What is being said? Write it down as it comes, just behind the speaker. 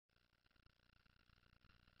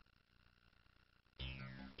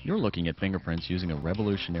You're looking at fingerprints using a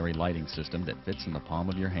revolutionary lighting system that fits in the palm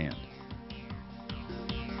of your hand.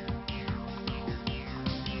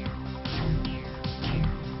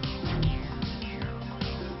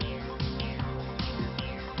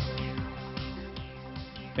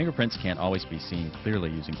 Fingerprints can't always be seen clearly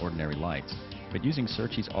using ordinary lights, but using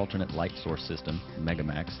Searchy's alternate light source system,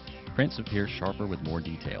 MegaMAXX, prints appear sharper with more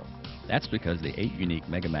detail. That's because the 8 unique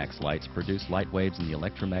MegaMAXX lights produce light waves in the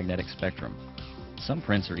electromagnetic spectrum. Some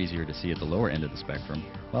prints are easier to see at the lower end of the spectrum,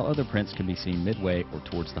 while other prints can be seen midway or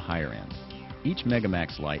towards the higher end. Each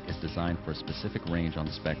MegaMAXX light is designed for a specific range on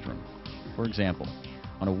the spectrum. For example,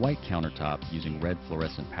 on a white countertop using red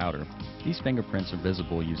fluorescent powder, these fingerprints are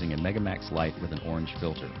visible using a MegaMAXX light with an orange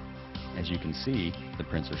filter. As you can see, the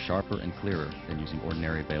prints are sharper and clearer than using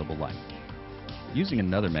ordinary available light. Using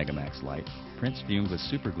another MegaMAXX light, prints fumed with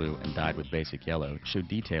superglue and dyed with basic yellow show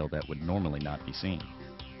detail that would normally not be seen.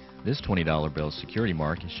 This $20 bill's security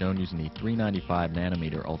mark is shown using the 395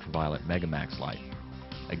 nanometer ultraviolet MegaMAXX light.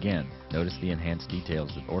 Again, notice the enhanced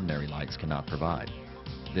details that ordinary lights cannot provide.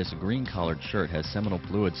 This green-collared shirt has seminal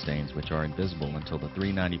fluid stains which are invisible until the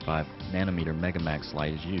 395 nanometer MegaMAXX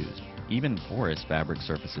light is used. Even porous fabric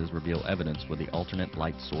surfaces reveal evidence with the alternate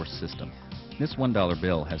light source system. This $1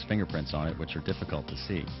 bill has fingerprints on it which are difficult to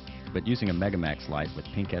see, but using a MegaMAXX light with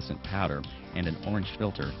pinkescent powder and an orange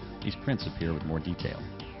filter, these prints appear with more detail.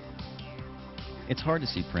 It's hard to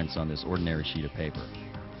see prints on this ordinary sheet of paper.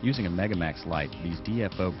 Using a MegaMAXX light, these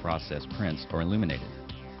DFO process prints are illuminated.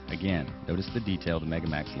 Again, notice the detail the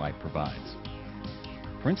MegaMAXX light provides.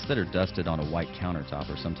 Prints that are dusted on a white countertop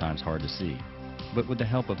are sometimes hard to see, but with the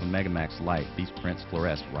help of a MegaMAXX light, these prints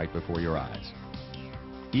fluoresce right before your eyes.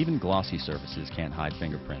 Even glossy surfaces can't hide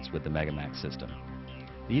fingerprints with the MegaMAXX system.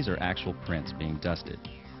 These are actual prints being dusted,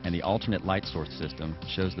 and the alternate light source system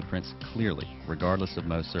shows the prints clearly, regardless of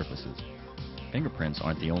most surfaces. Fingerprints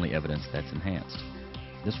aren't the only evidence that's enhanced.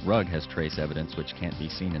 This rug has trace evidence which can't be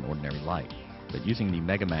seen in ordinary light, but using the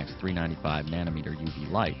MegaMAXX 395 nanometer UV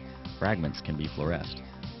light, fragments can be fluoresced.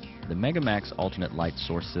 The MegaMAXX alternate light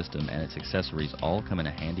source system and its accessories all come in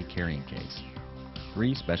a handy carrying case.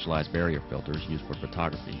 3 specialized barrier filters used for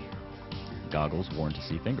photography, goggles worn to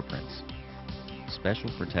see fingerprints, special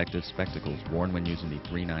protective spectacles worn when using the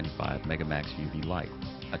 395 MegaMAXX UV light,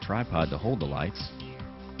 a tripod to hold the lights,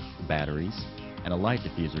 batteries, and a light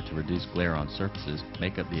diffuser to reduce glare on surfaces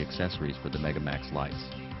make up the accessories for the MegaMAXX lights.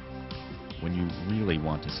 When you really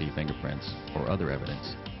want to see fingerprints or other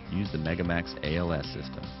evidence, use the MegaMAXX ALS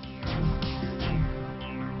system.